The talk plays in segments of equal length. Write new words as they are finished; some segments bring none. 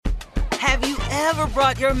Have you ever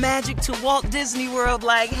brought your magic to Walt Disney World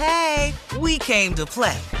like, hey, we came to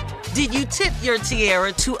play? Did you tip your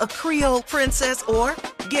tiara to a Creole princess or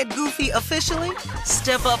get goofy officially?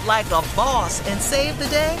 Step up like a boss and save the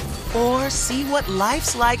day? Or see what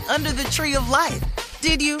life's like under the tree of life?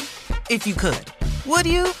 Did you? If you could. Would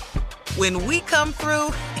you? When we come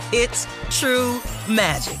through, it's true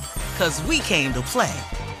magic. 'Cause we came to play.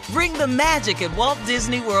 Bring the magic at Walt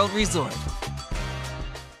Disney World Resort.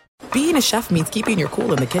 Being a chef means keeping your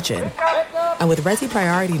cool in the kitchen. And with Resi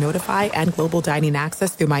Priority Notify and Global Dining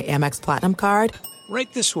Access through my Amex Platinum card, right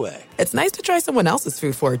this way. It's nice to try someone else's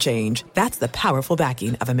food for a change. That's the powerful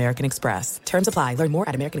backing of American Express. Terms apply. Learn more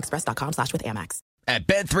at americanexpress.com/withAmex. At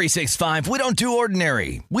Bet365, we don't do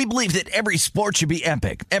ordinary. We believe that every sport should be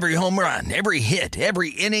epic. Every home run, every hit,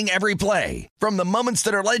 every inning, every play. From the moments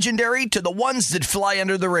that are legendary to the ones that fly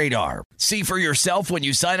under the radar. See for yourself when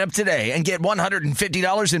you sign up today and get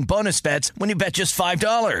 $150 in bonus bets when you bet just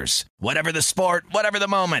 $5. Whatever the sport, whatever the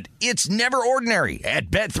moment, it's never ordinary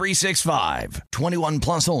at Bet365. 21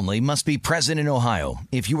 plus only. Must be present in Ohio.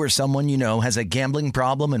 If you or someone you know has a gambling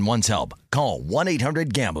problem and wants help, call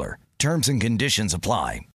 1-800-GAMBLER. Terms and conditions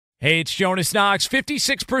apply. Hey, it's Jonas Knox.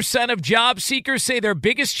 56% of job seekers say their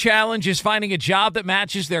biggest challenge is finding a job that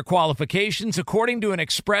matches their qualifications, according to an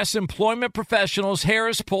Express Employment Professionals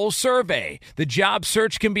Harris Poll survey. The job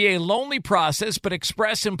search can be a lonely process, but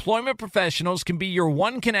Express Employment Professionals can be your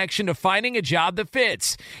one connection to finding a job that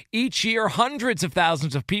fits. Each year, hundreds of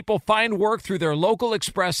thousands of people find work through their local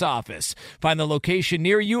Express office. Find the location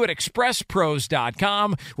near you at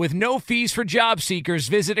expresspros.com. With no fees for job seekers,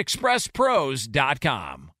 visit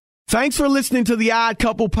expresspros.com. Thanks for listening to the Odd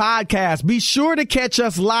Couple podcast. Be sure to catch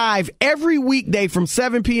us live every weekday from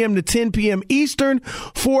 7 p.m. to 10 p.m. Eastern,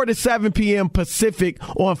 4 to 7 p.m. Pacific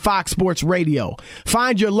on Fox Sports Radio.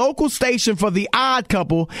 Find your local station for the Odd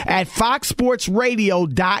Couple at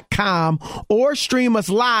foxsportsradio.com or stream us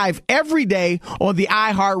live every day on the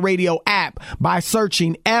iHeartRadio app by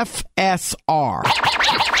searching FSR. Now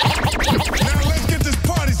let's get this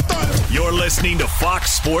party started. You're listening to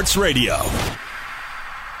Fox Sports Radio.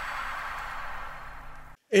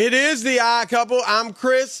 It is the Odd Couple. I'm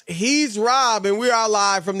Chris. He's Rob, and we are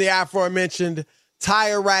live from the aforementioned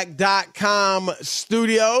TireRack.com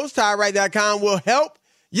studios. TireRack.com will help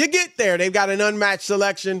you get there. They've got an unmatched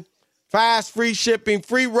selection, fast, free shipping,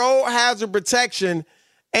 free road hazard protection,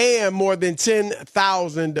 and more than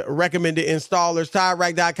 10,000 recommended installers.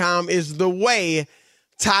 TireRack.com is the way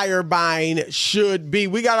tire buying should be.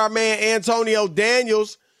 We got our man Antonio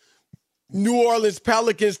Daniels, New Orleans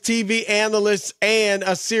Pelicans TV analyst and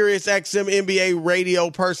a Sirius XM NBA radio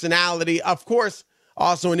personality. Of course,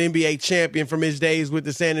 also an NBA champion from his days with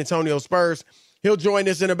the San Antonio Spurs. He'll join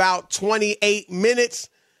us in about 28 minutes.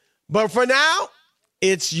 But for now,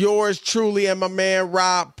 it's yours truly and my man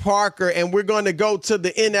Rob Parker. And we're going to go to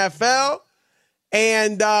the NFL.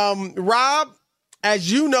 And Rob, as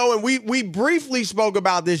you know, and we briefly spoke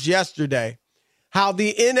about this yesterday, how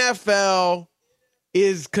the NFL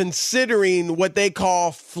is considering what they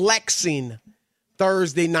call flexing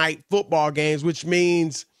Thursday night football games, which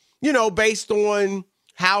means, you know, based on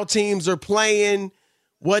how teams are playing,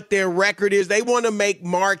 what their record is, they want to make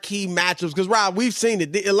marquee matchups. Because, Rob, we've seen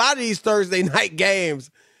it. A lot of these Thursday night games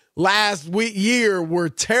year were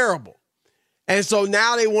terrible. And so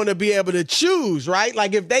now they want to be able to choose, right?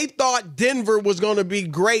 Like if they thought Denver was going to be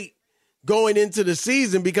great going into the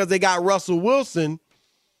season because they got Russell Wilson,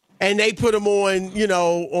 and they put them on, you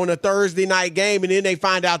know, on a Thursday night game, and then they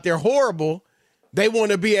find out they're horrible, they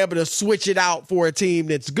want to be able to switch it out for a team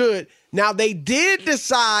that's good. Now, they did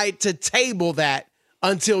decide to table that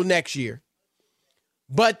until next year,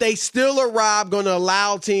 but they still are, Rob, going to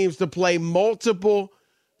allow teams to play multiple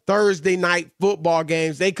Thursday night football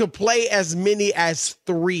games. They could play as many as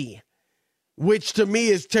 3, which to me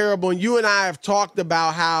is terrible. And you and I have talked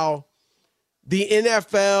about how the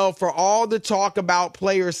NFL, for all the talk about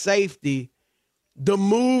player safety, the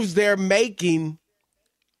moves they're making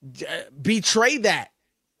betray that.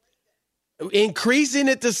 Increasing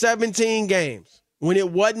it to 17 games when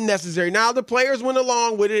it wasn't necessary. Now the players went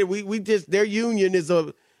along with it. We just, their union is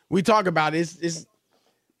we talk about it. It's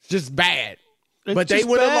just bad. But they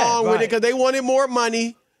went along with it because they wanted more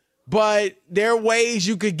money. But there are ways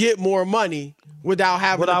you could get more money without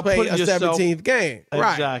having to play a 17th game.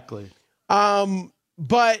 Exactly. Right.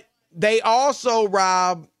 But they also,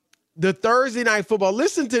 Rob, the Thursday night football,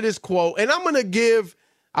 listen to this quote, and I want to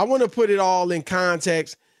put it all in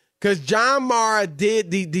context because John Mara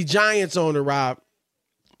did the Giants owner, Rob.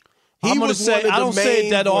 I don't say it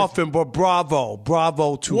that often, but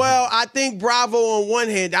bravo to him. I think bravo on one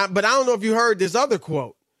hand, but I don't know if you heard this other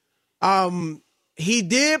quote. He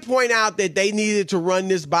did point out that they needed to run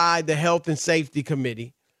this by the Health and Safety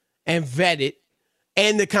Committee and vet it,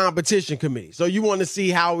 and the competition committee. So you want to see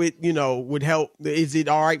how it, would help. Is it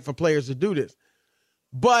all right for players to do this?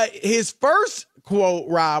 But his first quote,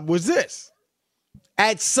 Rob, was this: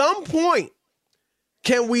 at some point,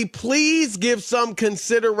 can we please give some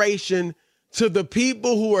consideration to the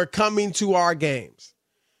people who are coming to our games?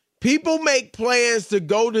 People make plans to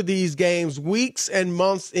go to these games weeks and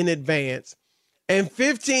months in advance and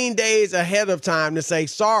 15 days ahead of time to say,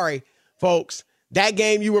 sorry, folks, that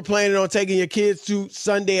game you were planning on taking your kids to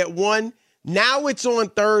Sunday at 1, now it's on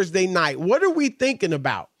Thursday night. What are we thinking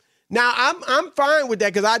about? Now, I'm fine with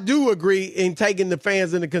that because I do agree in taking the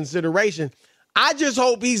fans into consideration. I just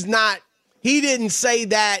hope he didn't say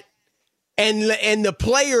that and the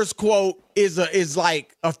player's quote is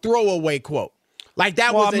like a throwaway quote. Like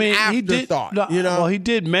that was an afterthought. Well, he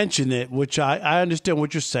did mention it, which I understand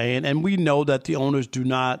what you're saying, and we know that the owners do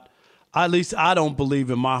not, at least I don't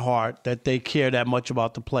believe in my heart that they care that much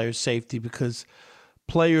about the player's safety because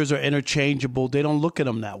players are interchangeable. They don't look at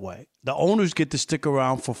them that way. The owners get to stick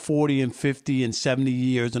around for 40 and 50 and 70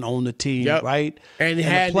 years and own the team, right? And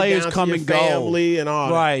the players come and go. Family and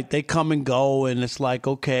all right, they come and go, and it's like,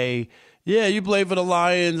 okay, yeah, you play for the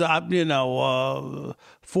Lions,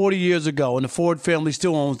 40 years ago, and the Ford family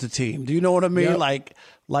still owns the team. Do you know what I mean? Yep.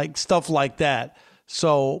 Like stuff like that.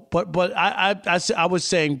 So, but I was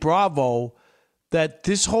saying bravo that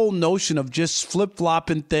this whole notion of just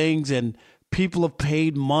flip-flopping things and people have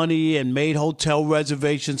paid money and made hotel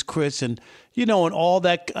reservations, Chris, and and all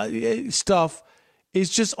that stuff is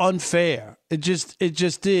just unfair. It just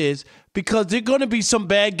is, because there are going to be some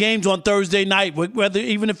bad games on Thursday night, whether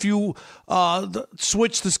even if you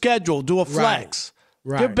switch the schedule, do a flex.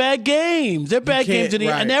 Right. They're bad games. They're bad games in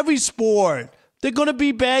every sport. They're going to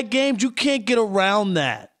be bad games. You can't get around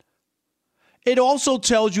that. It also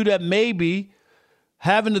tells you that maybe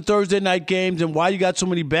having the Thursday night games and why you got so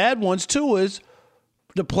many bad ones too is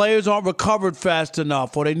the players aren't recovered fast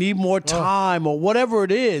enough or they need more time or whatever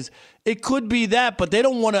it is. It could be that, but they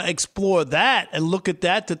don't want to explore that and look at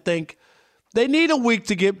that to think they need a week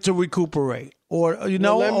to recuperate. Or,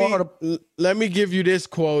 let me give you this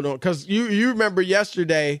quote on, because you remember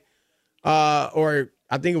yesterday, or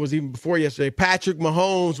I think it was even before yesterday, Patrick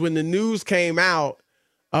Mahomes, when the news came out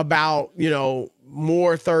about,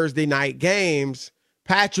 more Thursday night games,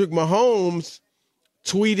 Patrick Mahomes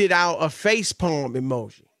tweeted out a facepalm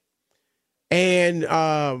emoji.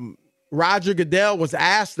 And Roger Goodell was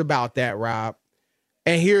asked about that, Rob.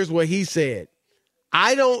 And here's what he said.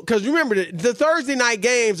 Because remember, the Thursday night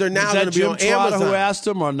games are now going to be on Amazon. Who asked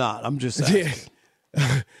him or not? I'm just asking.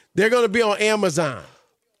 They're going to be on Amazon,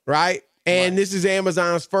 right? And this is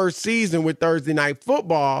Amazon's first season with Thursday Night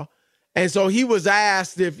Football. And so he was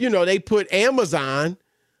asked if, they put Amazon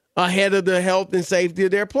ahead of the health and safety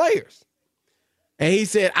of their players. And he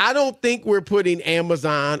said, I don't think we're putting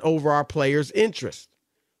Amazon over our players' interest.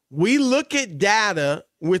 We look at data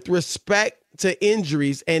with respect to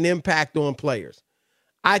injuries and impact on players.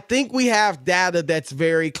 I think we have data that's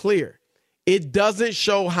very clear. It doesn't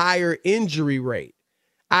show higher injury rate.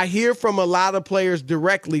 I hear from a lot of players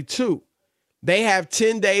directly, too. They have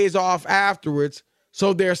 10 days off afterwards,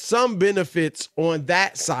 so there's some benefits on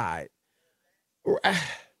that side.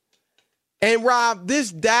 And, Rob,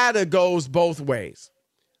 this data goes both ways.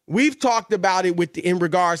 We've talked about it in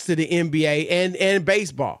regards to the NBA and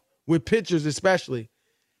baseball, with pitchers especially,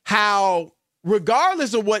 how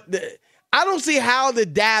regardless of what I don't see how the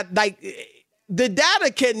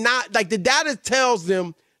data tells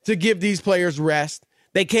them to give these players rest.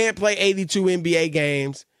 They can't play 82 NBA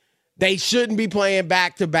games. They shouldn't be playing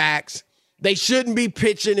back-to-backs. They shouldn't be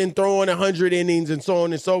pitching and throwing 100 innings and so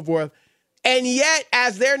on and so forth. And yet,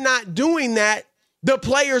 as they're not doing that, the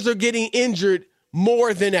players are getting injured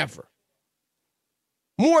more than ever.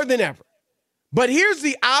 More than ever. But here's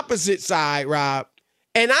the opposite side, Rob.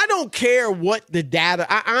 And I don't care what the data,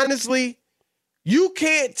 honestly, you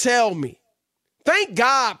can't tell me. Thank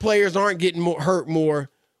God players aren't getting hurt more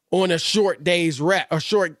on a short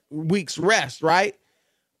week's rest, right?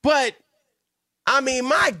 But, I mean,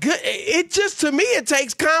 to me, it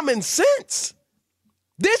takes common sense.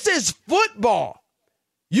 This is football.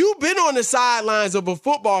 You've been on the sidelines of a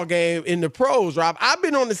football game in the pros, Rob. I've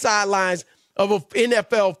been on the sidelines of an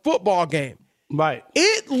NFL football game. Right.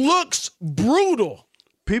 It looks brutal.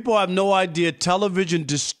 People have no idea television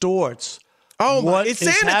distorts. Oh, my. It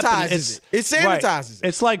sanitizes it. It sanitizes it.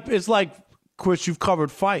 It's like, Chris, you've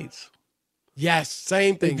covered fights. Yes,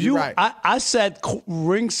 same thing. You're right. I sat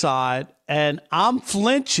ringside, and I'm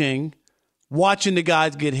flinching watching the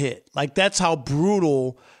guys get hit. Like, that's how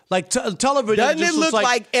brutal. Like television, doesn't it look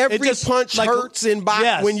like every punch hurts in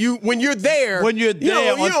boxing? Yes. When you're there, you're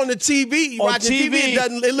on the TV, watching TV,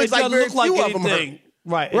 it looks like very few of them hurt.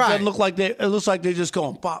 Right. It doesn't look like it looks like they're just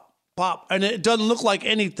going pop, pop, and it doesn't look like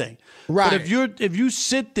anything. Right. But if you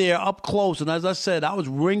sit there up close, and as I said, I was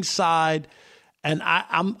ringside, and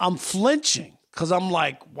I'm flinching because I'm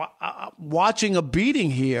like watching a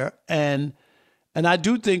beating here, and I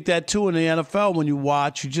do think that too in the NFL when you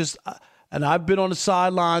watch, you just. And I've been on the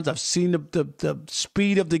sidelines. I've seen the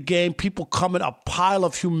speed of the game. People coming, a pile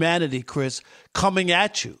of humanity, Chris, coming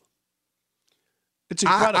at you. It's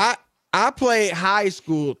incredible. I played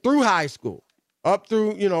through high school, up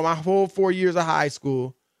through, my whole 4 years of high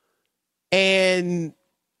school. And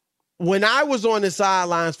when I was on the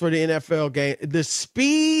sidelines for the NFL game, the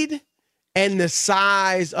speed and the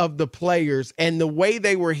size of the players and the way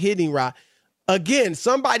they were hitting, right? Again,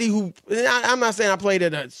 somebody who, I'm not saying I played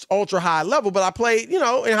at an ultra high level, but I played, in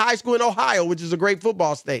high school in Ohio, which is a great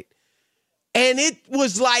football state. And it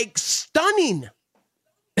was like stunning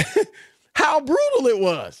how brutal it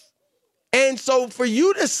was. And so for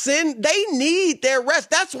you to they need their rest.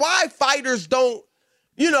 That's why fighters don't,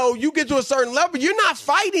 you get to a certain level, you're not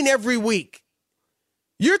fighting every week.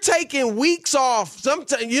 You're taking weeks off.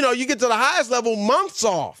 Sometimes, you get to the highest level, months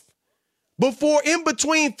off in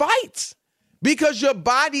between fights. Because your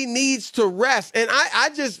body needs to rest. And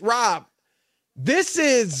Rob,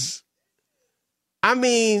 the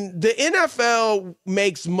NFL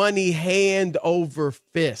makes money hand over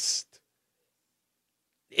fist.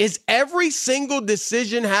 Is every single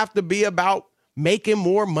decision have to be about making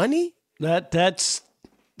more money? That's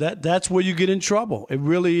where you get in trouble. It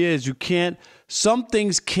really is. Some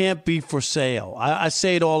things can't be for sale. I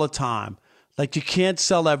say it all the time. Like you can't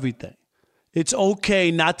sell everything. It's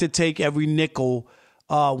okay not to take every nickel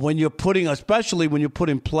especially when you're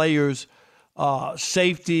putting players'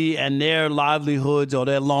 safety and their livelihoods or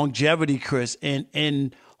their longevity, Chris,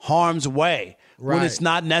 in harm's way when it's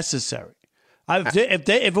not necessary. If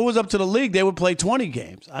it was up to the league, they would play 20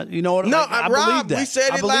 games. You know what? No, I Rob, believe that. we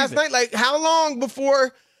said it last night. Like, how long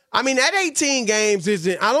before? That 18 games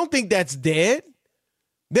isn't. I don't think that's dead.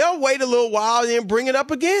 They'll wait a little while and then bring it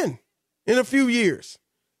up again in a few years.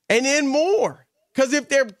 And then more. Because if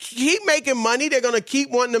they keep making money, they're going to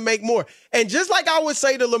keep wanting to make more. And just like I would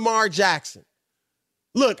say to Lamar Jackson,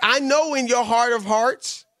 look, I know in your heart of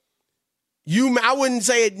hearts, I wouldn't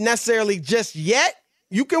say it necessarily just yet.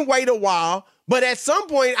 You can wait a while. But at some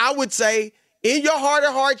point, I would say, in your heart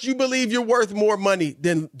of hearts, you believe you're worth more money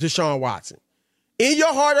than Deshaun Watson. In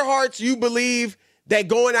your heart of hearts, you believe that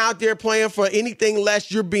going out there playing for anything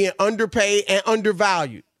less, you're being underpaid and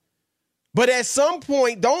undervalued. But at some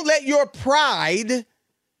point, don't let your pride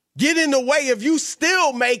get in the way of you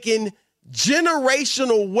still making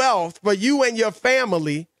generational wealth for you and your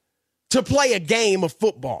family to play a game of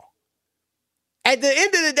football. At the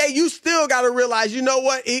end of the day, you still got to realize, you know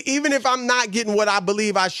what? Even if I'm not getting what I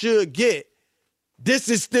believe I should get, this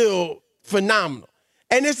is still phenomenal.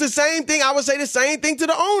 And it's the same thing. I would say the same thing to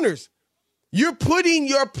the owners. You're putting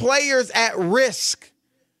your players at risk.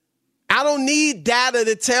 I don't need data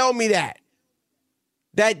to tell me that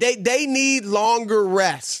they need longer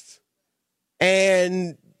rest.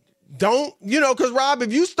 And don't, because Rob,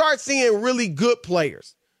 if you start seeing really good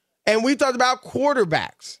players, and we talked about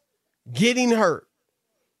quarterbacks getting hurt,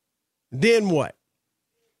 then what?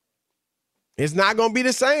 It's not going to be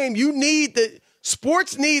the same.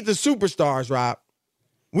 Sports need the superstars, Rob.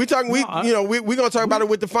 We're going to talk about it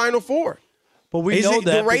with the Final Four. But we know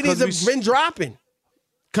that the ratings have been dropping.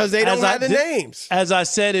 Because they don't have the names. As I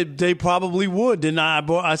said, they probably would. And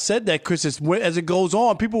I said that, Chris, as it goes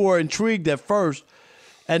on, people were intrigued at first.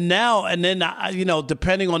 And then,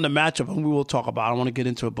 depending on the matchup, and we will talk about it, I don't want to get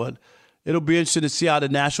into it, but it'll be interesting to see how the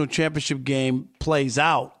national championship game plays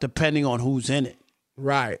out, depending on who's in it.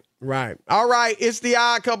 Right. All right, it's the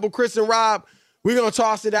Odd Couple, Chris and Rob. We're going to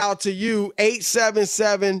toss it out to you,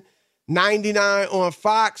 877-99 on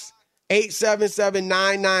Fox,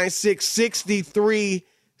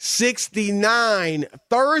 877-996-6369.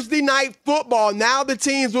 Thursday night football. Now the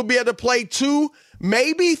teams will be able to play 2,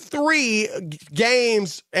 maybe 3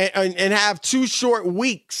 games and have 2 short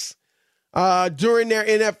weeks during their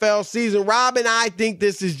NFL season. Rob and I think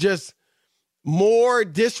this is just more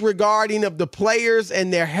disregarding of the players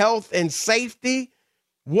and their health and safety.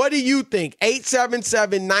 What do you think?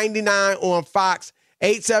 877-99 on Fox,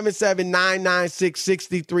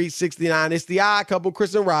 877-996-6369. It's the Odd Couple,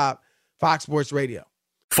 Chris and Rob, Fox Sports Radio.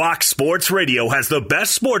 Fox Sports Radio has the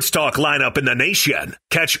best sports talk lineup in the nation.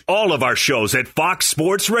 Catch all of our shows at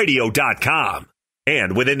foxsportsradio.com.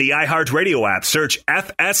 And within the iHeartRadio app, search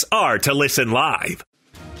FSR to listen live.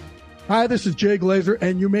 Hi, this is Jay Glazer,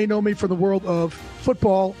 and you may know me from the world of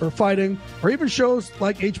football or fighting or even shows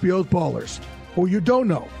like HBO's Ballers. What you don't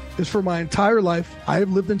know is for my entire life, I have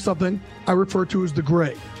lived in something I refer to as the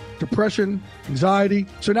gray. Depression, anxiety.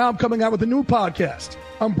 So now I'm coming out with a new podcast,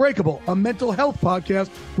 Unbreakable, a mental health podcast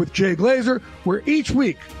with Jay Glazer, where each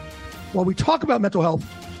week, while we talk about mental health,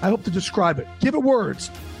 I hope to describe it, give it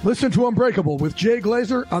words. Listen to Unbreakable with Jay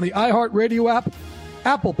Glazer on the iHeartRadio app,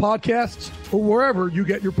 Apple Podcasts, or wherever you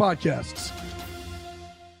get your podcasts.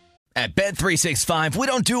 At Bet365, we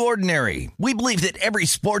don't do ordinary. We believe that every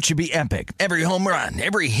sport should be epic. Every home run,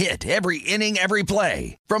 every hit, every inning, every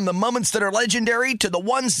play. From the moments that are legendary to the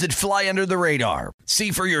ones that fly under the radar.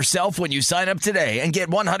 See for yourself when you sign up today and get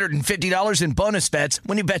 $150 in bonus bets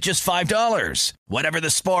when you bet just $5. Whatever the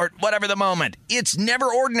sport, whatever the moment, it's never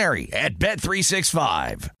ordinary at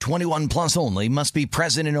Bet365. 21 plus only. Must be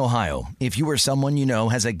present in Ohio. If you or someone you know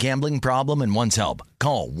has a gambling problem and wants help,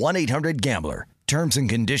 call 1-800-GAMBLER. Terms and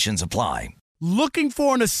conditions apply. Looking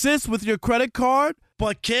for an assist with your credit card,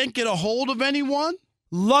 but can't get a hold of anyone?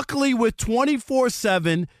 Luckily, with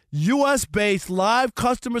 24/7 U.S.-based live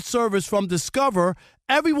customer service from Discover,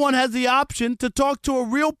 everyone has the option to talk to a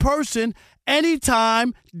real person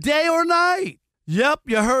anytime, day or night. Yep,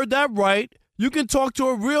 you heard that right. You can talk to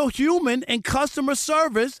a real human in customer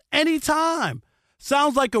service anytime.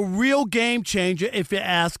 Sounds like a real game changer if you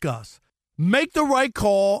ask us. Make the right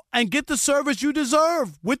call and get the service you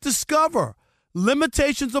deserve with Discover.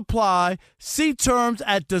 Limitations apply. See terms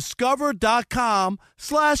at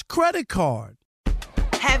discover.com/creditcard.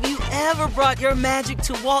 Have you ever brought your magic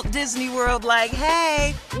to Walt Disney World like,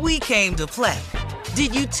 hey, we came to play?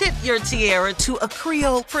 Did you tip your tiara to a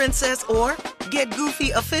Creole princess or get goofy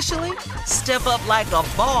officially? Step up like a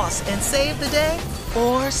boss and save the day?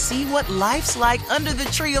 Or see what life's like under the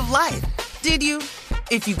tree of life? Did you?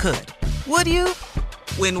 If you could. Would you?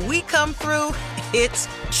 When we come through, it's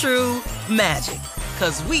true magic.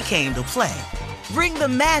 'Cause we came to play. Bring the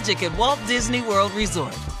magic at Walt Disney World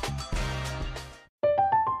Resort.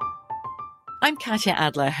 I'm Katya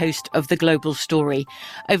Adler, host of The Global Story.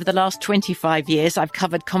 Over the last 25 years, I've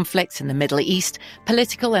covered conflicts in the Middle East,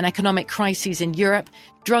 political and economic crises in Europe,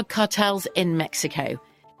 drug cartels in Mexico.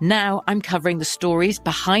 Now I'm covering the stories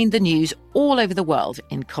behind the news all over the world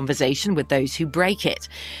in conversation with those who break it.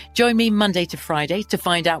 Join me Monday to Friday to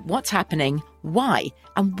find out what's happening, why,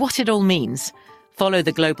 and what it all means. Follow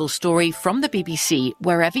The Global Story from the BBC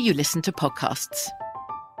wherever you listen to podcasts.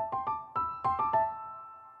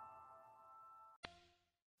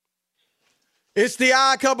 It's the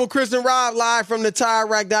Odd Couple, Chris and Rob, live from the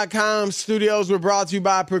TireRack.com studios. We're brought to you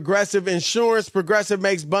by Progressive Insurance. Progressive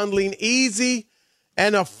makes bundling easy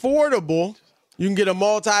and affordable. You can get a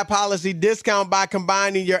multi-policy discount by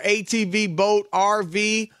combining your ATV, boat,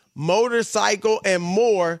 RV, motorcycle, and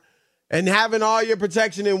more. And having all your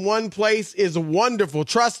protection in one place is wonderful.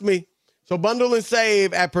 Trust me. So bundle and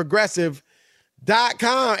save at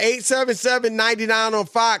Progressive.com. 877-99 on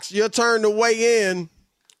Fox. Your turn to weigh in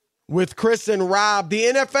with Chris and Rob. The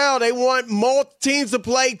NFL, they want more teams to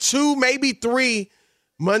play 2, maybe 3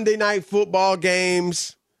 Monday Night Football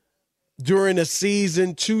games during a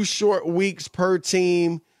season, 2 short weeks per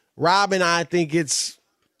team. Rob and I think it's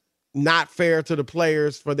not fair to the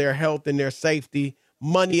players for their health and their safety.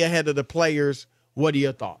 Money ahead of the players. What are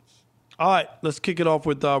your thoughts? All right, let's kick it off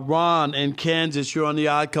with Ron in Kansas. You're on the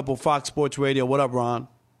Odd Couple, Fox Sports Radio. What up, Ron?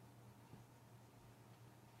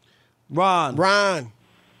 Ron.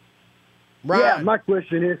 Yeah, my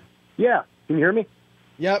question is, can you hear me?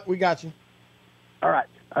 Yep, we got you. All right.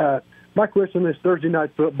 My question is Thursday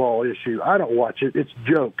night football issue. I don't watch it. It's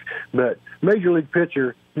a joke. But Major League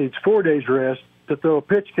pitcher needs 4 days rest to throw a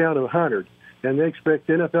pitch count of 100. And they expect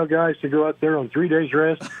NFL guys to go out there on 3 days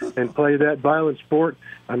rest and play that violent sport.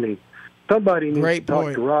 I mean, somebody needs to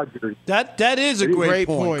talk to Roger. That is a great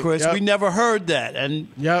point, Chris. Yep. We never heard that. And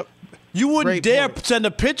yep. You wouldn't dare send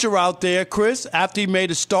a pitcher out there, Chris, after he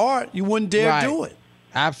made a start. You wouldn't dare do it.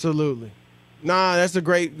 Absolutely. Nah, that's a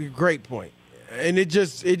great point. And it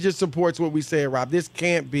just supports what we said, Rob. This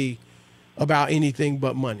can't be about anything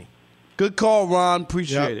but money. Good call, Ron.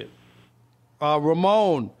 Appreciate it.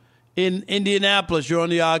 Ramon in Indianapolis, you're on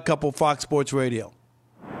the Odd Couple, Fox Sports Radio.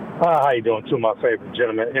 How you doing? Two of my favorite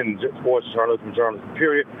gentlemen in sports journalism,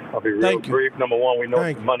 period. I'll be real brief. Number one, we know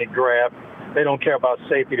it's a money grab. They don't care about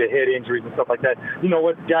safety, the head injuries and stuff like that. You know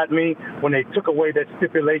what got me? When they took away that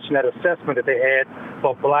stipulation, that assessment that they had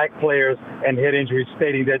for black players and head injuries,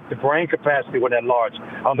 stating that the brain capacity wasn't that large.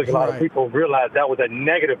 I don't think a lot of people realized that was a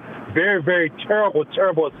negative, very, very terrible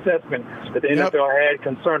assessment that the NFL had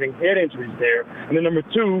concerning head injuries there. And then number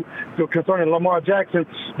two, concerning Lamar Jackson,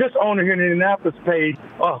 this owner here in Indianapolis paid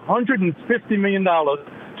 $150 million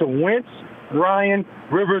to Wentz, Ryan,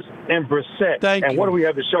 Rivers, and Brissett. And what do we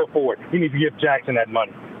have to show for it? You need to give Jackson that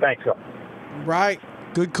money. Thanks, sir. Right.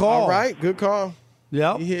 Good call. All right. Good call.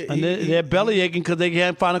 Yep. And they're belly aching because they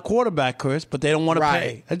can't find a quarterback, Chris, but they don't want to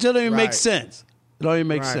pay. It doesn't even make sense. It don't even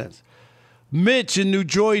make sense. Mitch in New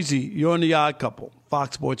Jersey, you're on The Odd Couple,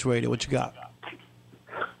 Fox Sports Radio. What you got?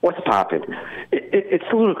 What's popping? It's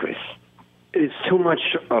ludicrous. It's too much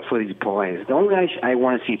for these players. The only I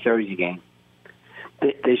want to see Thursday game,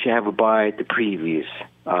 they should have a bye the previous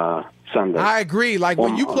Sunday. I agree. Like,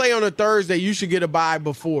 when you play on a Thursday, you should get a bye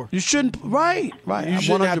before. You shouldn't. Right. You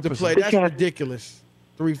shouldn't have to play. That's ridiculous.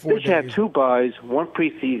 3-4 days. They should have 2 byes, 1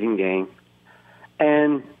 preseason game,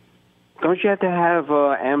 and don't you have to have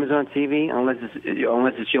Amazon TV unless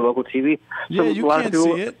it's your local TV? Yeah, you can't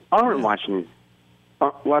see it. Aren't watching.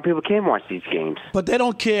 A lot of people can't watch these games. But they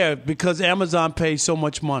don't care because Amazon pays so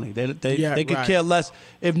much money. They could care less.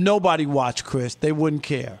 If nobody watched, Chris, they wouldn't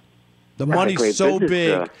care. The money's so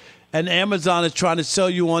big, and Amazon is trying to sell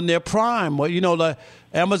you on their Prime. Well, the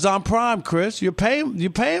Amazon Prime, Chris, you're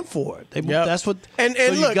paying for it. That's what. And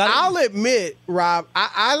look, I'll admit, Rob,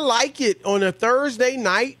 I like it on a Thursday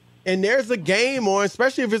night, and there's a game on,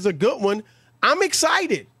 especially if it's a good one. I'm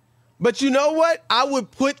excited, but you know what? I would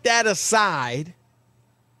put that aside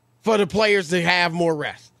for the players to have more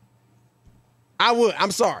rest. I would.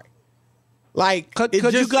 I'm sorry. Like,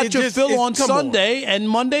 because you got your fill on Sunday and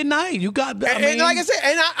Monday night. You got. And like I said,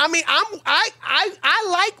 and I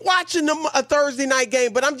like watching a Thursday night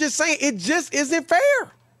game, but I'm just saying it just isn't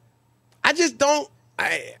fair. I just don't.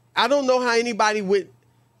 I don't know how anybody with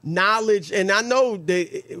knowledge, and I know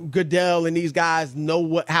that Goodell and these guys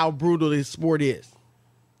know how brutal this sport is.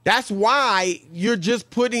 That's why you're just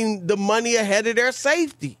putting the money ahead of their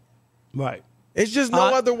safety. Right. It's just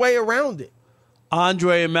no other way around it.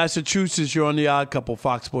 Andre in Massachusetts, you're on The Odd Couple,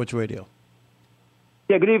 Fox Sports Radio.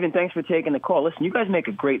 Yeah, good evening. Thanks for taking the call. Listen, you guys make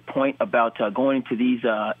a great point about going into these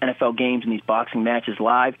NFL games and these boxing matches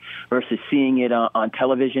live versus seeing it on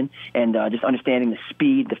television and just understanding the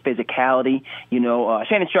speed, the physicality.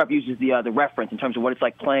 Shannon Sharp uses the reference in terms of what it's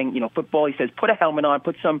like playing, football. He says, put a helmet on,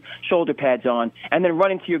 put some shoulder pads on, and then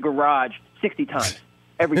run into your garage 60 times.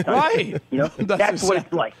 Every time. Right. That's what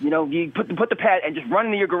it's like. You put the pad and just run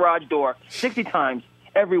into your garage door 60 times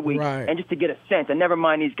every week, and just to get a sense. And never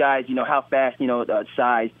mind these guys, how fast,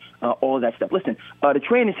 size, all of that stuff. Listen, the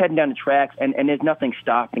train is heading down the tracks, and there's nothing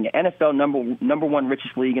stopping it. NFL number one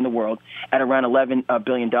richest league in the world at around $11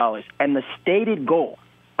 billion. And the stated goal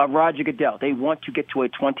of Roger Goodell, they want to get to a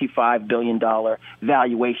 $25 billion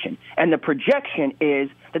valuation. And the projection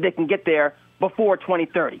is that they can get there before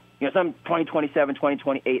 2030, some 2027,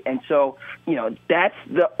 2028. And so, that's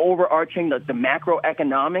the overarching, the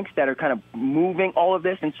macroeconomics that are kind of moving all of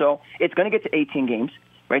this. And so it's going to get to 18 games,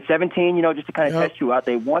 right? 17, just to kind of test you out.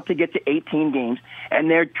 They want to get to 18 games,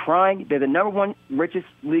 and they're the number one richest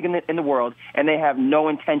league in the world, and they have no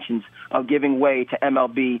intentions of giving way to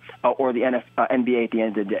MLB or the NBA at the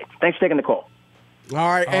end of the day. Thanks for taking the call. All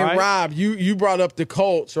right. Rob, you brought up the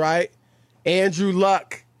Colts, right? Andrew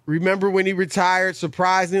Luck. Remember when he retired,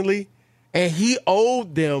 surprisingly? And he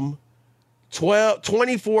owed them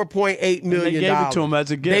 $24.8 million. They gave it to him as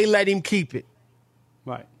a gift. They let him keep it.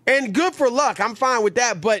 Right. And good for Luck. I'm fine with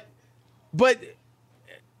that. But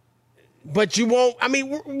you won't. I mean,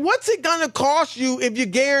 what's it going to cost you if you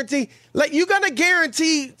guarantee? Like, you're going to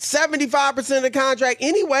guarantee 75% of the contract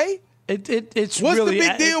anyway. It's what's really, the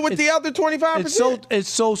big deal with the other 25%? It's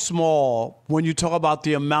so small when you talk about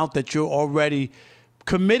the amount that you're already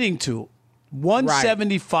committing to.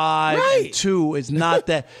 175 and 2 is not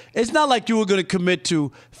that. It's not like you were going to commit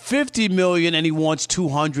to $50 million and he wants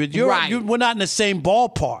 200. We're not in the same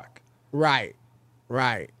ballpark. Right.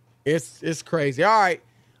 It's crazy. All right.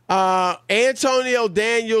 Antonio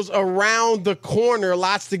Daniels around the corner.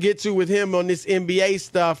 Lots to get to with him on this NBA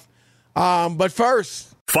stuff. But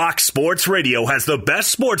first, Fox Sports Radio has the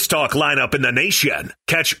best sports talk lineup in the nation.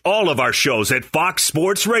 Catch all of our shows at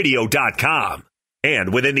foxsportsradio.com.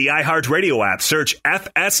 And within the iHeartRadio app, search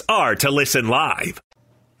FSR to listen live.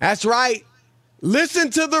 That's right.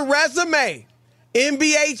 Listen to the resume.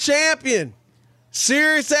 NBA champion,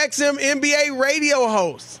 SiriusXM NBA radio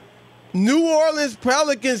host, New Orleans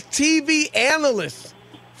Pelicans TV analyst,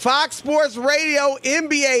 Fox Sports Radio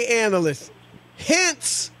NBA analyst.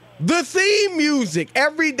 Hence the theme music.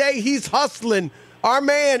 Every day he's hustling. Our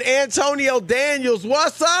man, Antonio Daniels.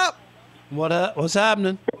 What's up? What's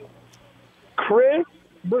happening? Chris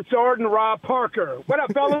Broussard and Rob Parker. What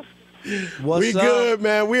up, fellas? We good,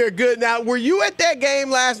 man. We are good. Now, were you at that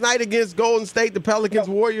game last night against Golden State, the Pelicans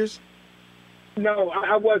Warriors? No,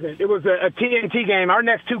 I wasn't. It was a TNT game. Our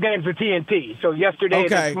next two games are TNT. So yesterday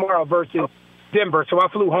and tomorrow versus Denver. So I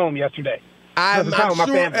flew home yesterday. I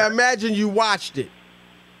imagine you watched it.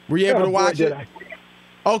 Were you able to watch it?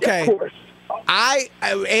 Okay. Yeah, of course.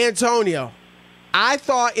 Antonio, I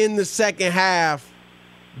thought in the second half,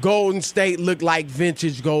 Golden State looked like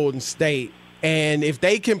vintage Golden State. And if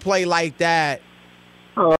they can play like that.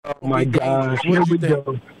 Oh, my gosh. Here we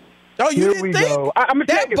go. Oh, you didn't think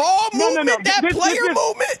that ball movement, that player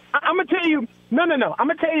movement? I'm going to tell you. No. I'm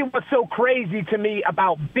going to tell you what's so crazy to me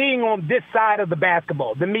about being on this side of the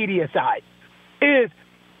basketball, the media side, is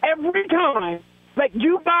every time, like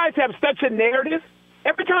you guys have such a narrative.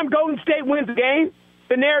 Every time Golden State wins a game,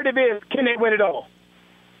 the narrative is, can they win it all?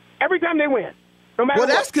 Every time they win. No matter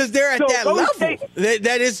that's because they're at that Golden level. State,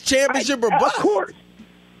 that is championship or bust. Of course.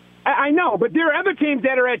 I know, but there are other teams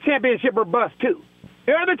that are at championship or bust, too.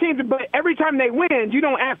 There are other teams, but every time they win, you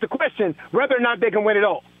don't ask the question whether or not they can win it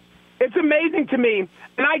all. It's amazing to me,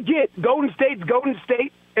 and I get Golden State's Golden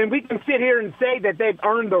State, and we can sit here and say that they've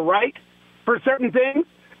earned the right for certain things,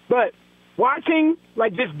 but watching,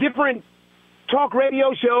 like, just different talk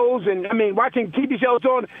radio shows and, watching TV shows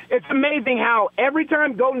on, it's amazing how every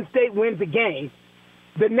time Golden State wins a game,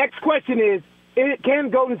 the next question is, can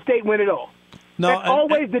Golden State win it all? No, That's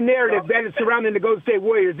always the narrative that is surrounding the Golden State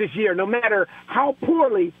Warriors this year, no matter how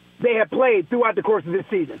poorly they have played throughout the course of this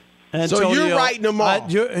season. Antonio, so you're writing them all.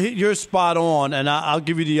 You're spot on, and I'll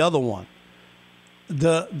give you the other one.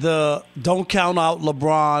 The don't count out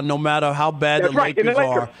LeBron, no matter how bad the Lakers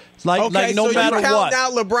are. Like no matter you count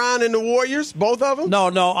out LeBron and the Warriors, both of them?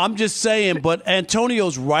 No, I'm just saying. But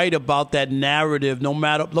Antonio's right about that narrative. No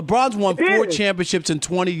matter LeBron's won 4 championships in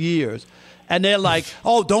 20 years, and they're like,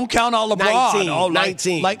 oh, don't count out LeBron.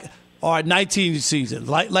 19. All right, 19 seasons.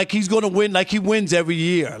 Like he's going to win. Like he wins every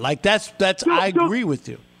year. Like that's. I agree with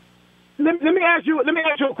you. Let me ask you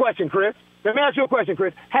a question, Chris.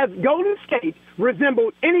 Has Golden State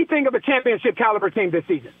resembled anything of a championship caliber team this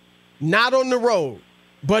season? Not on the road,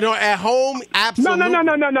 but at home, absolutely. No.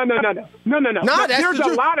 No, There's a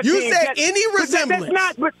lot of you teams. Said any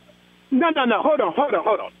resemblance. No. Hold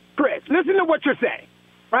on. Chris, listen to what you're saying,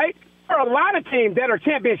 right? There are a lot of teams that are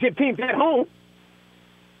championship teams at home.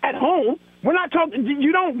 At home. We're not talking –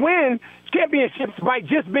 you don't win championships by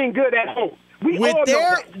just being good at home. Look,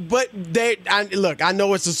 I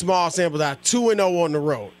know it's a small sample size, 2-0 on the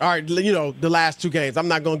road. All right, the last 2 games. I'm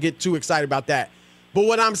not going to get too excited about that. But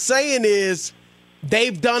what I'm saying is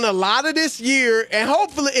they've done a lot of this year, and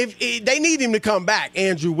hopefully if they need him to come back,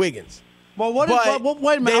 Andrew Wiggins. Well, wait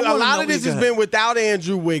a minute. A lot of this has been without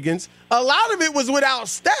Andrew Wiggins. A lot of it was without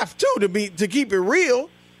Steph, too, to keep it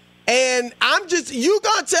real. And you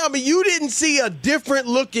going to tell me you didn't see a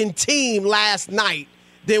different-looking team last night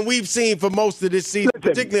than we've seen for most of this season,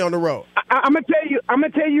 particularly on the road. I'm gonna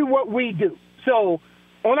tell you what we do. So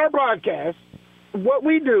on our broadcast, what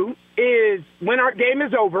we do is when our game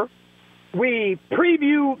is over, we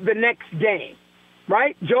preview the next game,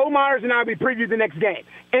 right? Joe Myers and I, we preview the next game.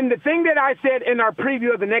 And the thing that I said in our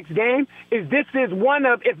preview of the next game is this is one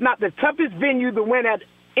of, if not the toughest venue to win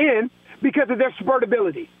in because of their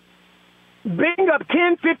spurtability. Being up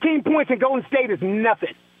 10, 15 points in Golden State is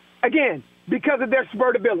nothing. Again, because of their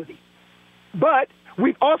spurtability. But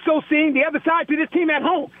we've also seen the other side to this team at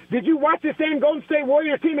home. Did you watch the same Golden State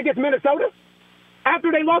Warriors team against Minnesota?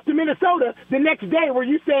 After they lost to Minnesota, the next day were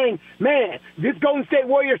you saying, man, this Golden State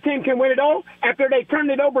Warriors team can win it all after they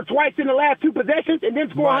turned it over twice in the last 2 possessions and then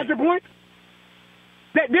score 100 points?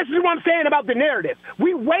 This is what I'm saying about the narrative.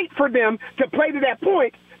 We wait for them to play to that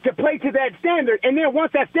point, to play to that standard, and then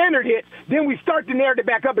once that standard hits, then we start the narrative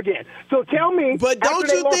back up again. So tell me, but don't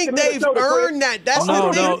you think they've earned that? That's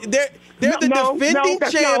the thing. They're the defending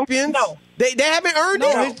champions. They haven't earned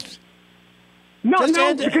it. No,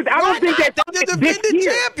 because I don't think that they're the defending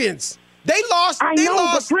champions. They lost. They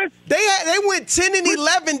lost. Chris, they went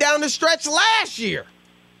 10-11 down the stretch last year.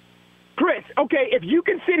 Chris, okay, if you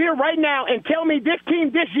can sit here right now and tell me this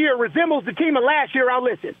team this year resembles the team of last year, I'll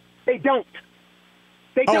listen. They don't.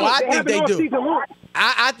 They don't. I think they do.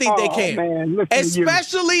 I think they can. Man,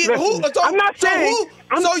 especially who? I'm not saying.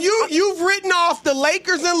 You've written off the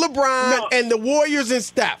Lakers and LeBron and the Warriors and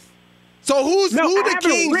Steph. So who the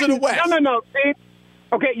kings of the West? No. See?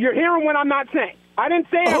 Okay, you're hearing what I'm not saying. I didn't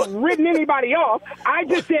say I've written anybody off. I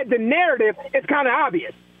just said the narrative is kind of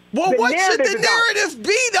obvious. Well, what should the narrative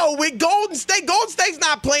be, though, with Golden State? Golden State's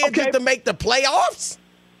not playing just to make the playoffs.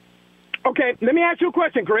 Okay, let me ask you a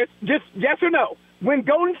question, Chris. Just yes or no. When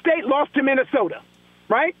Golden State lost to Minnesota,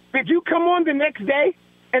 right, did you come on the next day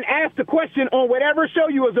and ask the question on whatever show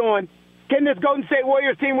you was on, can this Golden State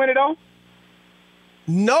Warriors team win it all?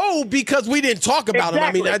 No, because we didn't talk about him.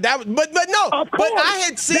 I mean, but no. But I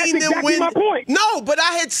had seen them win. My point. No, but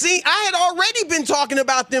I had already been talking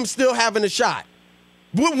about them still having a shot.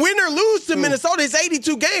 Win or lose to Minnesota, it's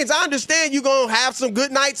 82 games. I understand you're going to have some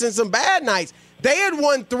good nights and some bad nights. They had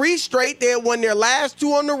won 3 straight. They had won their last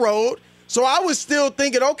 2 on the road. So I was still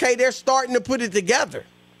thinking, okay, they're starting to put it together.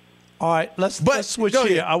 All right, let's switch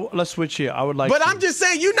here. Let's switch here. I would like. But I'm just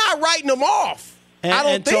saying, you're not writing them off. I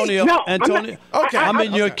don't Antonio, think. Antonio, okay, I'm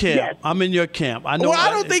in your camp. Yes. I'm in your camp. I know. Well,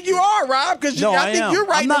 I don't think you are, Rob, because I think you're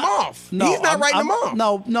writing them off. No, he's not writing them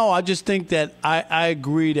off. No. I just think that I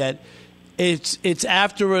agree that it's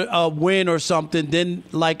after a win or something. Then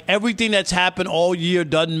like everything that's happened all year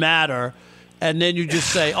doesn't matter. And then you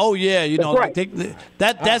just say, "Oh yeah, right.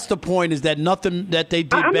 that's the point is that nothing that they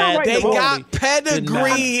did bad. They got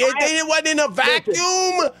pedigree. They wasn't in a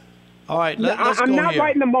vacuum." All right, let's I'm go not here.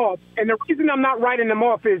 writing them off, and the reason I'm not writing them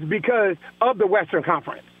off is because of the Western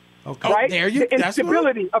Conference. Okay, right? The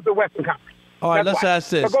instability of the Western Conference. All right, let's why. ask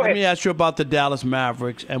this. Let me ask you about the Dallas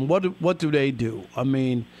Mavericks and what do they do? I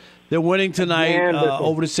mean, they're winning tonight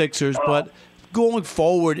over the Sixers, but going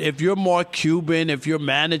forward, if you're Mark Cuban, if you're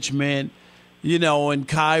management, and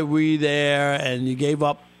Kyrie there, and you gave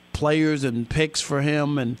up players and picks for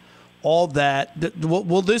him and all that,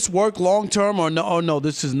 will this work long term or no? No,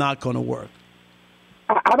 this is not going to work.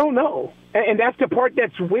 I don't know, and that's the part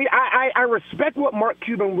that's weird. I respect what Mark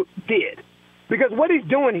Cuban did, because what he's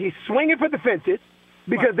doing, he's swinging for the fences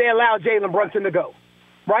because they allowed Jalen Brunson to go.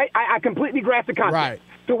 Right? I completely grasp the concept. Right.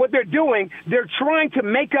 So what they're doing, they're trying to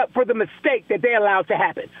make up for the mistake that they allowed to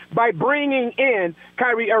happen by bringing in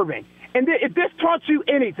Kyrie Irving. And if this taught you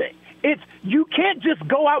anything, it's you can't just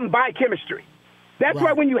go out and buy chemistry. That's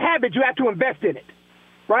why when you have it, you have to invest in it,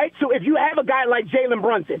 right? So if you have a guy like Jalen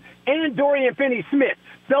Brunson and Dorian Finney-Smith,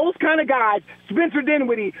 those kind of guys, Spencer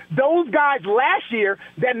Dinwiddie, those guys last year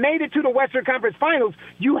that made it to the Western Conference Finals,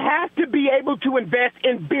 you have to be able to invest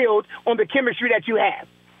and build on the chemistry that you have.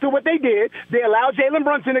 So what they did, they allowed Jalen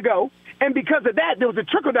Brunson to go, and because of that, there was a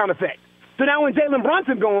trickle-down effect. So now when Jalen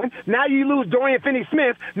Brunson going, now you lose Dorian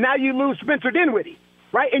Finney-Smith, now you lose Spencer Dinwiddie.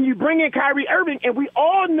 Right, and you bring in Kyrie Irving, and we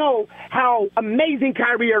all know how amazing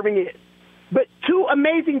Kyrie Irving is. But 2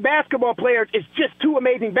 amazing basketball players is just 2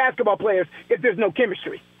 amazing basketball players if there's no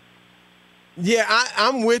chemistry. Yeah,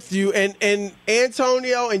 I'm with you. And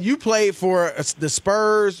Antonio, and you played for the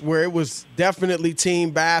Spurs where it was definitely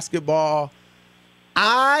team basketball.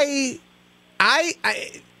 Luka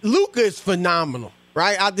is phenomenal,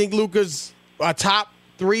 right? I think Luka's a top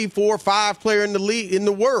 3, 4, 5 player in the league, in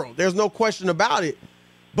the world. There's no question about it.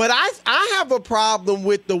 But I have a problem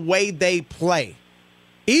with the way they play.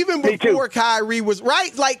 Even before Kyrie was right.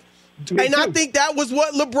 I think that was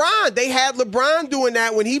what they had LeBron doing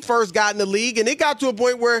that when he first got in the league. And it got to a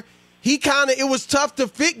point where it was tough to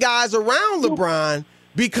fit guys around LeBron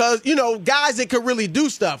because, guys that could really do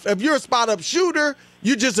stuff. If you're a spot up shooter,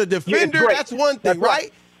 you're just a defender. That's one thing,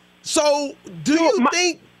 right? So do you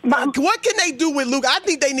think, what can they do with Luka? I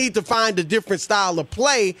think they need to find a different style of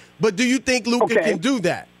play, but do you think Luka can do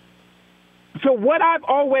that? So what I've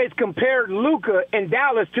always compared Luka in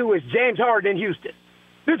Dallas to is James Harden in Houston.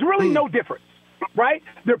 There's really no difference, right?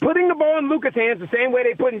 They're putting the ball in Luka's hands the same way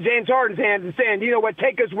they put in James Harden's hands and saying, you know what,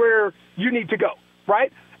 take us where you need to go,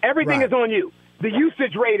 right? Everything is on you. The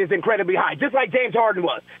usage rate is incredibly high, just like James Harden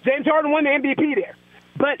was. James Harden won the MVP there,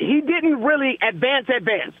 but he didn't really advance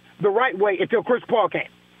the right way until Chris Paul came.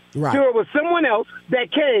 Right. So it was someone else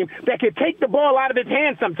that came that could take the ball out of his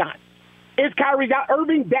hands sometimes. Is Kyrie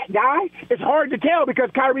Irving that guy? It's hard to tell because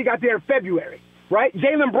Kyrie got there in February, right?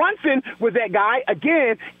 Jalen Brunson was that guy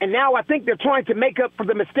again, and now I think they're trying to make up for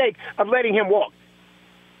the mistake of letting him walk.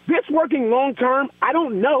 This working long term, I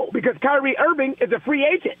don't know, because Kyrie Irving is a free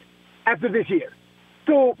agent after this year.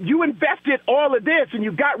 So you invested all of this and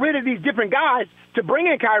you got rid of these different guys to bring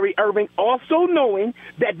in Kyrie Irving, also knowing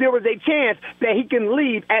that there was a chance that he can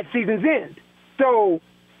leave at season's end. So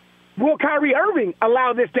will Kyrie Irving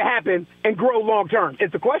allow this to happen and grow long term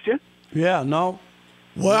is the question. Yeah, no.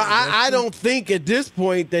 Well, I don't think at this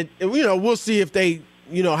point that, we'll see if they,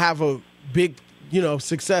 have a big,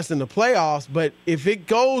 success in the playoffs. But if it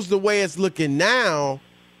goes the way it's looking now,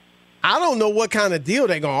 I don't know what kind of deal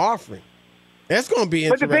they're going to offer him. That's going to be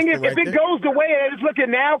interesting. But the thing is, if it goes the way that it's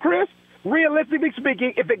looking now, Chris, realistically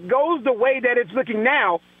speaking, if it goes the way that it's looking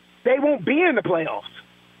now, they won't be in the playoffs.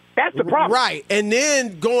 That's the problem. Right. And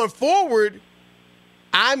then going forward,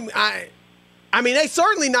 I mean, they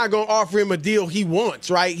certainly not going to offer him a deal he wants,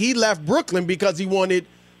 right? He left Brooklyn because he wanted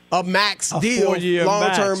a max deal,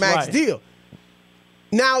 long-term max deal.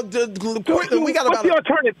 Now, we got what's the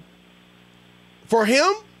alternative for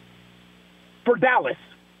him? For Dallas.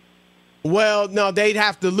 Well, no, they'd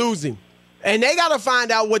have to lose him. And they got to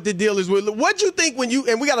find out what the deal is with. What'd you think when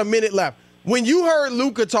and we got a minute left, when you heard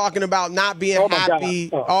Luka talking about not being happy?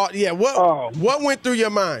 What went through your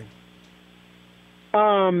mind?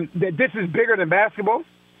 That this is bigger than basketball.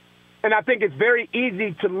 And I think it's very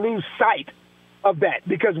easy to lose sight of that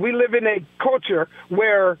because we live in a culture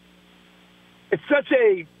where it's such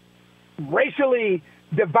a racially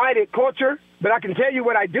divided culture. But I can tell you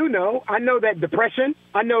what I do know. I know that depression,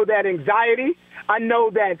 I know that anxiety, I know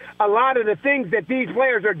that a lot of the things that these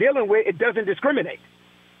players are dealing with, it doesn't discriminate.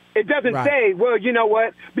 It doesn't say, well, you know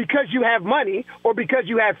what, because you have money or because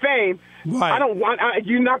you have fame, you're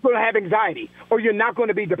not going to have anxiety or you're not going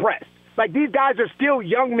to be depressed. Like, these guys are still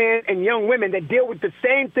young men and young women that deal with the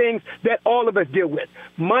same things that all of us deal with.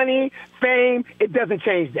 Money, fame, it doesn't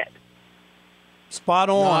change that. Spot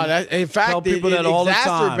on. No, in fact, it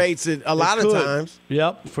exacerbates it a lot of times.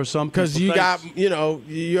 Yep, for some people. Because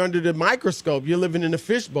you're under the microscope. You're living in a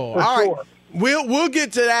fishbowl. All right. We'll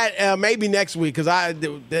get to that maybe next week because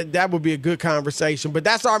that would be a good conversation. But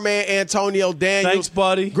that's our man, Antonio Daniels. Thanks,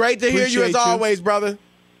 buddy. Great to hear you as always, brother.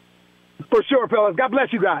 For sure, fellas. God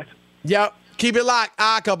bless you guys. Yep. Keep it locked.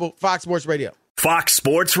 Couple Fox Sports Radio. Fox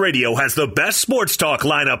Sports Radio has the best sports talk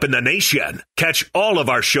lineup in the nation. Catch all of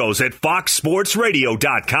our shows at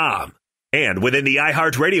foxsportsradio.com. And within the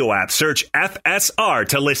iHeartRadio app, search FSR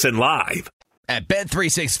to listen live. At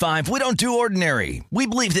Bet365, we don't do ordinary. We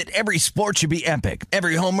believe that every sport should be epic.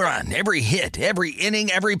 Every home run, every hit, every inning,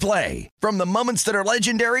 every play. From the moments that are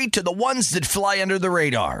legendary to the ones that fly under the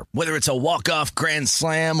radar. Whether it's a walk-off grand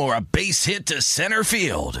slam or a base hit to center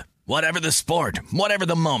field. Whatever the sport, whatever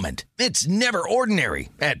the moment, it's never ordinary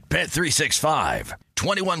at Bet365.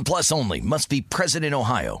 21 plus only. Must be present in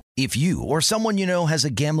Ohio. If you or someone you know has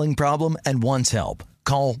a gambling problem and wants help,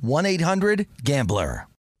 call 1-800-GAMBLER.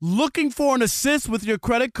 Looking for an assist with your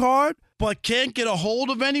credit card but can't get a hold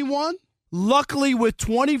of anyone? Luckily, with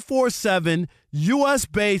 24/7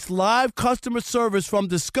 U.S.-based live customer service from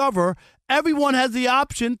Discover, everyone has the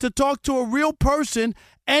option to talk to a real person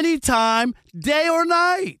anytime, day or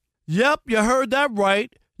night. Yep, you heard that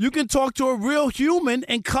right. You can talk to a real human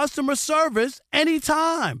in customer service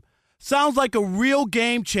anytime. Sounds like a real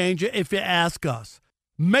game changer if you ask us.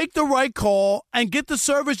 Make the right call and get the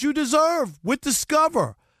service you deserve with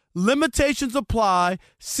Discover. Limitations apply.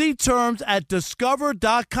 See terms at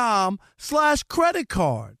discover.com/credit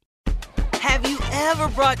card. Have you ever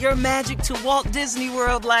brought your magic to Walt Disney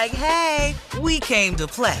World like, hey, we came to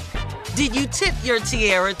play? Did you tip your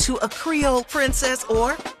tiara to a Creole princess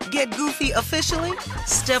or get goofy officially?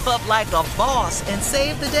 Step up like a boss and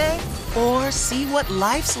save the day? Or see what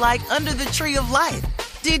life's like under the tree of life?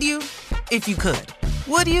 Did you? If you could.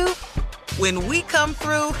 Would you? When we come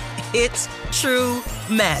through, it's true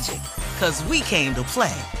magic. 'Cause we came to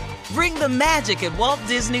play. Bring the magic at Walt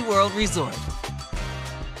Disney World Resort.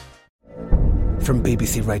 From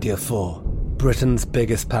BBC Radio 4, Britain's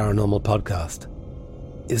biggest paranormal podcast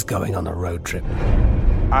is going on a road trip.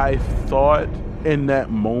 I thought in that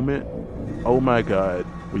moment, oh my God,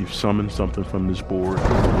 we've summoned something from this board.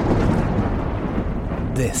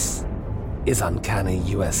 This is Uncanny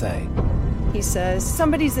USA. He says,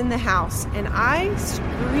 somebody's in the house, and I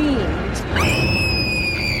screamed.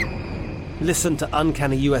 Listen to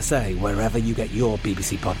Uncanny USA wherever you get your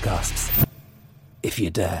BBC podcasts, if you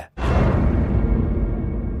dare.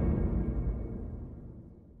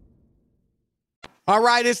 All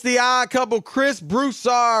right, it's the Odd Couple. Chris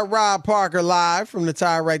Broussard, Rob Parker, live from the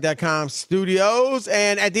TireRack.com studios.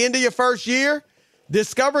 And at the end of your first year,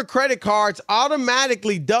 Discover credit cards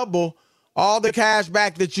automatically double all the cash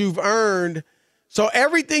back that you've earned. So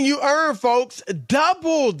everything you earn, folks,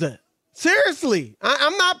 doubled. Seriously,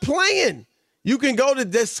 I'm not playing. You can go to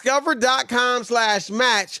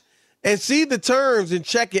discover.com/match and see the terms and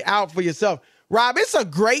check it out for yourself. Rob, it's a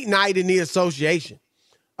great night in the association.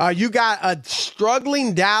 You got a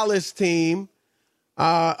struggling Dallas team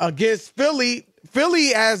against Philly.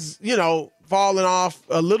 Philly has, fallen off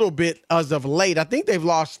a little bit as of late. I think they've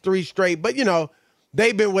lost 3 straight, but,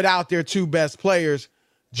 they've been without their 2 best players,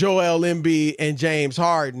 Joel Embiid and James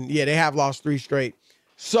Harden. Yeah, they have lost 3 straight.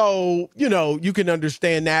 So, you can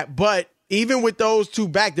understand that. But even with those 2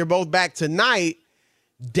 back, they're both back tonight.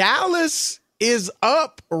 Dallas is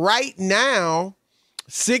up right now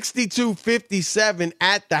 62-57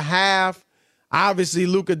 at the half. Obviously,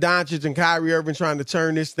 Luka Doncic and Kyrie Irving trying to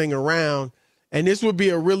turn this thing around, and this would be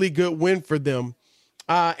a really good win for them.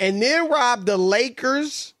 And then, Rob, the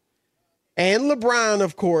Lakers and LeBron,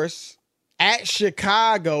 of course, at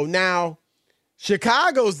Chicago. Now,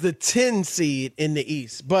 Chicago's the 10 seed in the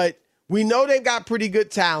East, but we know they've got pretty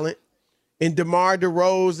good talent in DeMar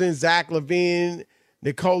DeRozan, Zach LaVine,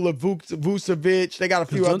 Nikola Vucevic. They got a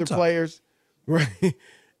few other players. Right.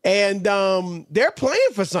 And they're playing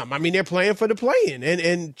for something. I mean, they're playing for the play-in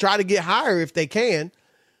and try to get higher if they can.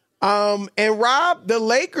 And Rob, the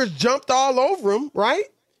Lakers jumped all over them, right?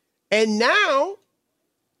 And now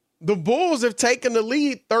the Bulls have taken the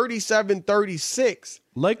lead 37-36.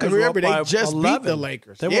 Lakers, remember, they just 11. beat the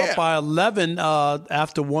Lakers. They were up by 11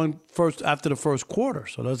 after the first quarter.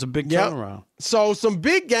 So that's a big turnaround. So some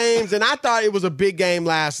big games, and I thought it was a big game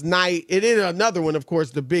last night. It is another one, of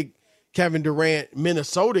course, the big Kevin Durant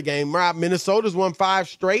Minnesota game. Rob, Minnesota's won 5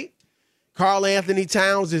 straight. Karl Anthony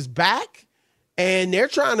Towns is back, and they're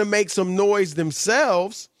trying to make some noise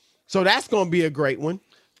themselves. So that's going to be a great one.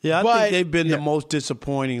 Yeah, I think they've been the most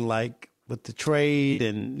disappointing, like with the trade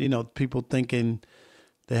and, people thinking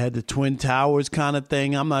they had the Twin Towers kind of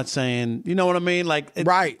thing. I'm not saying, you know what I mean? Like,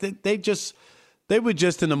 they were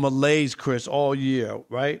just in a malaise, Chris, all year,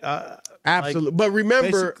 right? Absolutely. But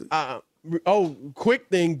remember, quick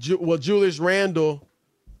thing. Julius Randle,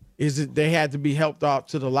 they had to be helped off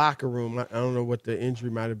to the locker room. I don't know what the injury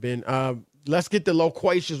might have been. Let's get the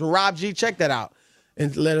loquacious. Rob G, check that out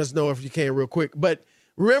and let us know if you can real quick. But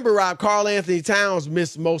remember, Rob, Karl Anthony Towns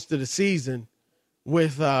missed most of the season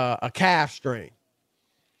with a calf strain.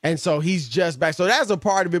 And so he's just back. So that's a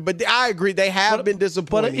part of it. But I agree, they have been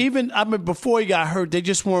disappointing. But before he got hurt, they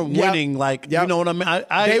just weren't winning. You know what I mean?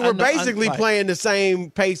 They were basically playing the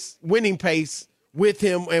same winning pace with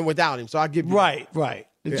him and without him. So I give you right.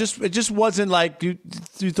 It just wasn't like you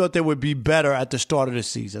thought they would be better at the start of the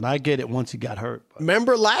season. I get it once he got hurt. But.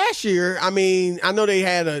 Remember last year? I mean, I know they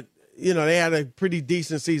had a pretty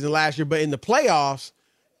decent season last year, but in the playoffs,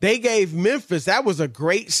 they gave Memphis, that was a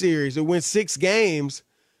great series. It went 6 games.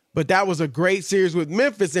 But that was a great series with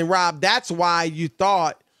Memphis. And, Rob, that's why you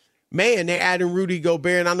thought, man, they're adding Rudy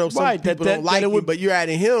Gobert. And I know some people don't like him, but you're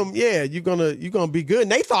adding him. Yeah, you're gonna be good.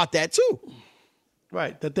 And they thought that too.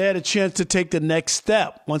 Right, that they had a chance to take the next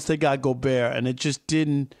step once they got Gobert. And it just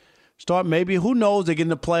didn't start. Maybe, who knows, they get in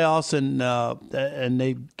the playoffs and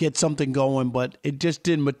they get something going. But it just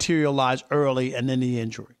didn't materialize early and then the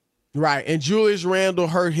injury. Right, and Julius Randle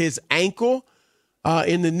hurt his ankle.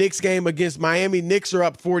 In the Knicks game against Miami. Knicks are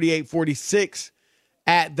up 48-46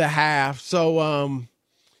 at the half. So,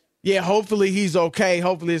 hopefully he's okay.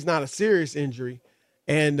 Hopefully it's not a serious injury.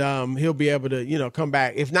 And he'll be able to, come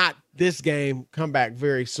back. If not this game, come back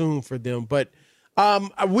very soon for them. But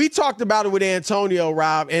we talked about it with Antonio,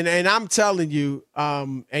 Rob, and I'm telling you,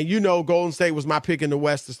 Golden State was my pick in the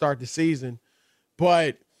West to start the season.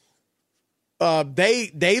 But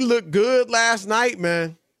they looked good last night,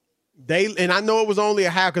 man. And I know it was only a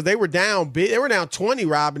half because they were down big. They were down 20,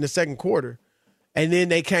 Rob, in the second quarter. And then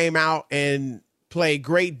they came out and played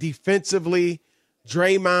great defensively.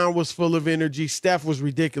 Draymond was full of energy. Steph was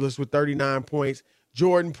ridiculous with 39 points.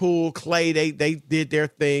 Jordan Poole, Clay, they did their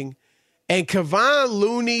thing. And Kevon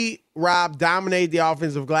Looney, Rob, dominated the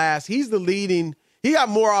offensive glass. He's the leading. He got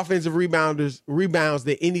more offensive rebounds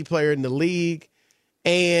than any player in the league.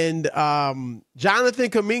 And Jonathan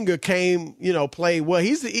Kuminga played well.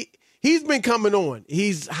 He's been coming on.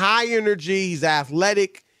 He's high energy. He's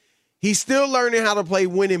athletic. He's still learning how to play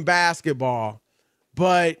winning basketball.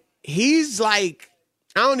 But he's like,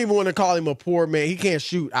 I don't even want to call him a poor man. He can't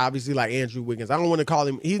shoot, obviously, like Andrew Wiggins. I don't want to call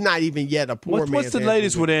him. He's not even yet a poor man. What's the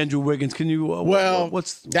latest with Andrew Wiggins? Can you?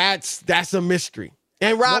 That's a mystery.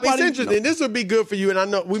 And Rob, it's interesting. This would be good for you. And I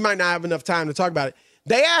know we might not have enough time to talk about it.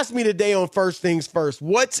 They asked me today on First Things First,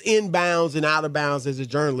 what's in bounds and out of bounds as a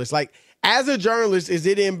journalist? Like, as a journalist, is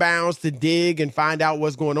it in bounds to dig and find out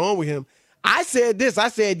what's going on with him? I said this. I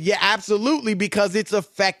said, yeah, absolutely, because it's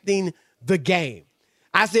affecting the game.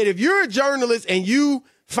 I said, if you're a journalist and you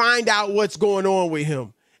find out what's going on with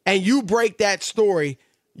him and you break that story,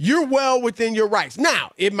 you're well within your rights.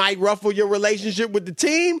 Now, it might ruffle your relationship with the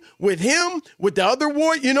team, with him, with the other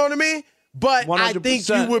ward, you know what I mean? But 100%. I think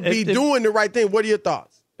you would be doing the right thing. What are your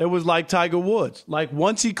thoughts? It was like Tiger Woods. Like,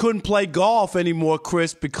 once he couldn't play golf anymore,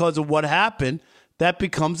 Chris, because of what happened, that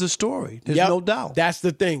becomes a story. There's no doubt. That's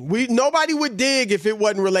the thing. Nobody would dig if it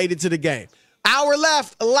wasn't related to the game. Hour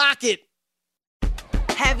left. Lock it.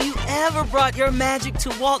 Have you ever brought your magic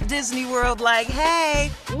to Walt Disney World like, hey,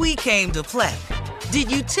 we came to play?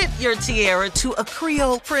 Did you tip your tiara to a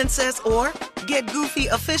Creole princess or get goofy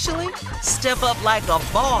officially? Step up like a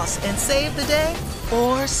boss and save the day?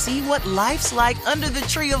 Or see what life's like under the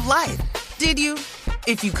tree of life? Did you?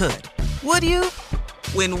 If you could. Would you?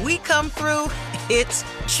 When we come through, it's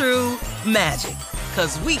true magic.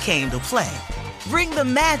 'Cause we came to play. Bring the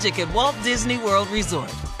magic at Walt Disney World Resort.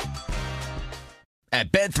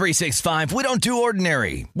 At Bet365, we don't do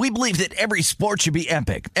ordinary. We believe that every sport should be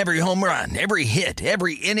epic. Every home run, every hit,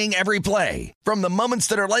 every inning, every play. From the moments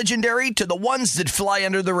that are legendary to the ones that fly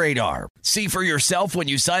under the radar. See for yourself when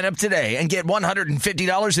you sign up today and get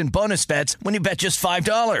 $150 in bonus bets when you bet just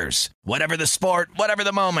 $5. Whatever the sport, whatever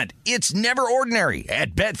the moment, it's never ordinary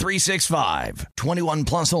at Bet365. 21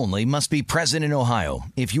 plus only. Must be present in Ohio.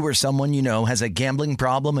 If you or someone you know has a gambling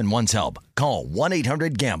problem and wants help, call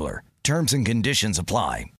 1-800-GAMBLER. Terms and conditions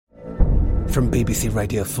apply. From BBC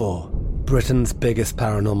Radio 4, Britain's biggest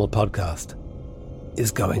paranormal podcast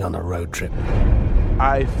is going on a road trip.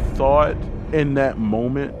 I thought in that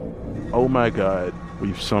moment, oh my God,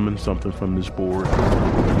 we've summoned something from this board.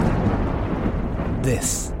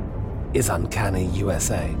 This is Uncanny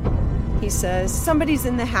USA. He says, somebody's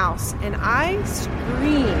in the house, and I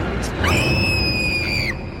screamed.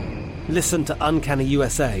 Listen to Uncanny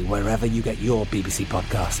USA wherever you get your BBC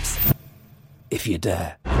podcasts, if you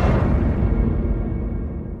dare.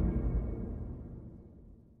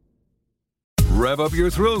 Rev up your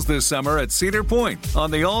thrills this summer at Cedar Point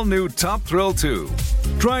on the all-new Top Thrill 2.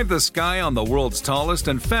 Drive the sky on the world's tallest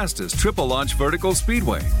and fastest triple-launch vertical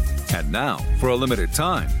speedway. And now, for a limited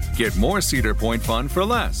time, get more Cedar Point fun for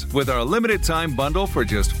less with our limited-time bundle for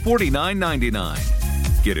just $49.99.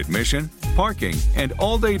 Get admission, parking, and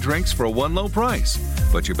all-day drinks for one low price.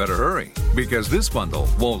 But you better hurry, because this bundle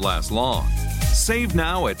won't last long. Save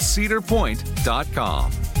now at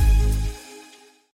cedarpoint.com.